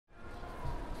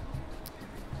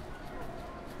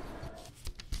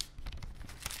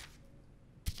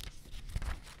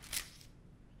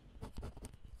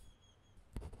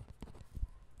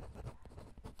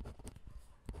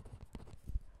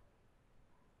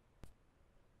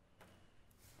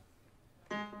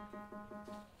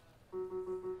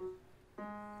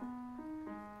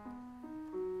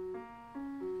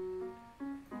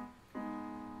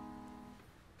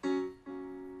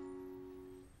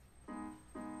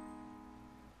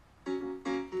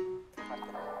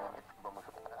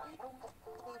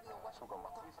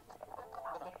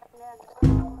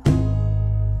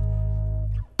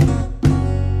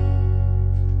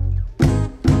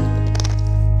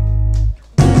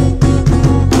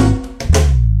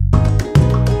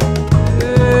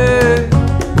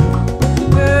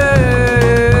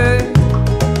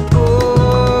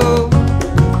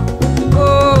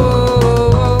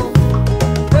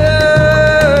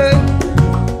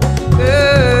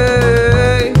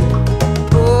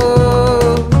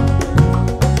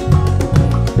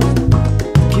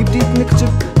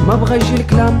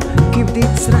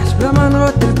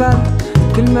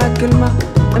كلمة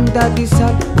امدادي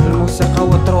سال الموسيقى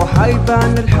وتروح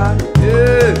يبان الحال.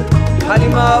 حالي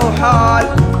ما هو حال،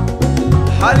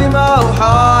 حالي ما هو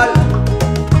حال،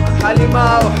 حالي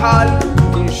ما هو حال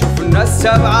كي نشوف الناس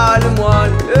سبعة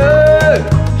الموال.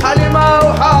 حالي ما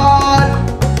هو حال،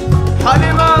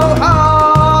 حالي ما هو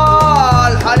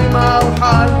حال، حالي ما هو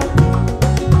حال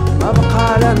ما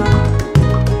بقى لما.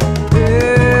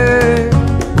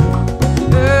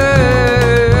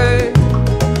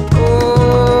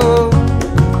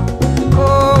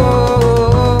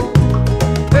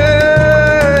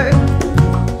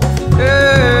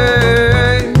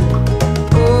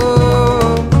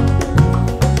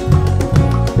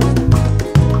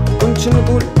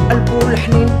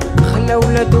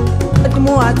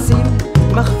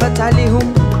 ما خفت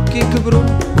عليهم كي كبروا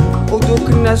ودوك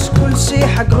الناس كل شي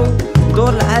حقروا. دور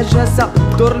العجزة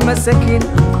دور المساكين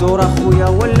دور اخويا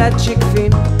ولا تجيك فين.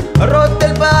 رد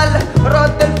البال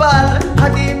رد البال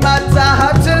هادي ما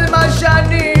تساهت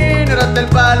المجانين. رد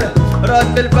البال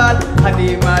رد البال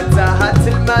هادي ما تساهت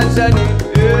المجانين.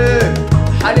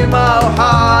 حالي ما هو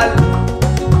حال،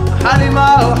 حالي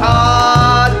ما هو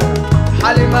حال،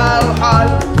 حالي ما هو حال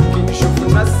كي نشوف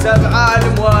الناس سبعة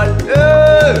الموال.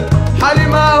 حالي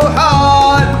ما هو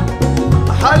حال،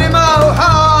 حالي ما هو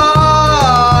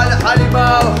حال، حالي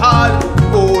ما هو حال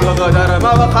والغدر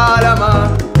ما بقى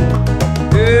لما.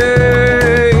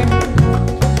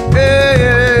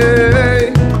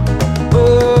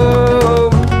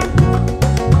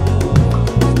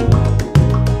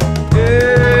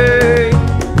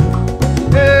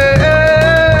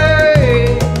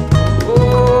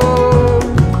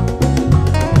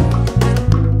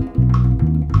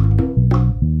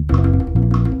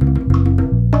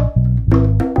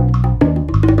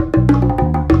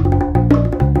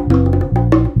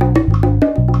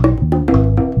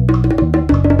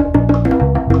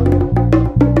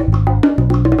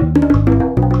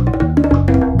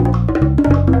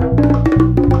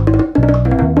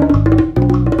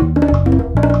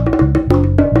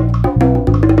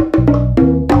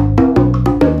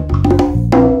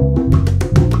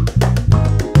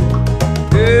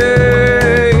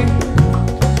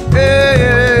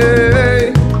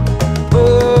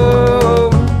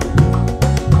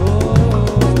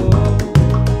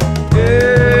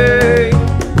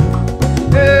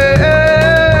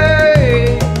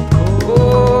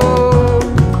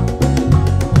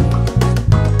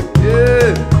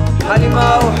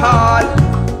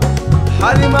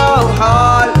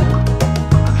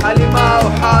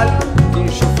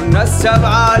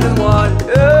 سبعة الموال.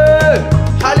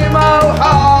 حالي ما هو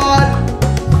حال،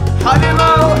 حالي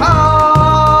ما هو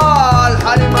حال،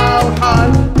 حالي ما هو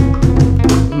حال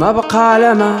ما بقى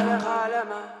لما.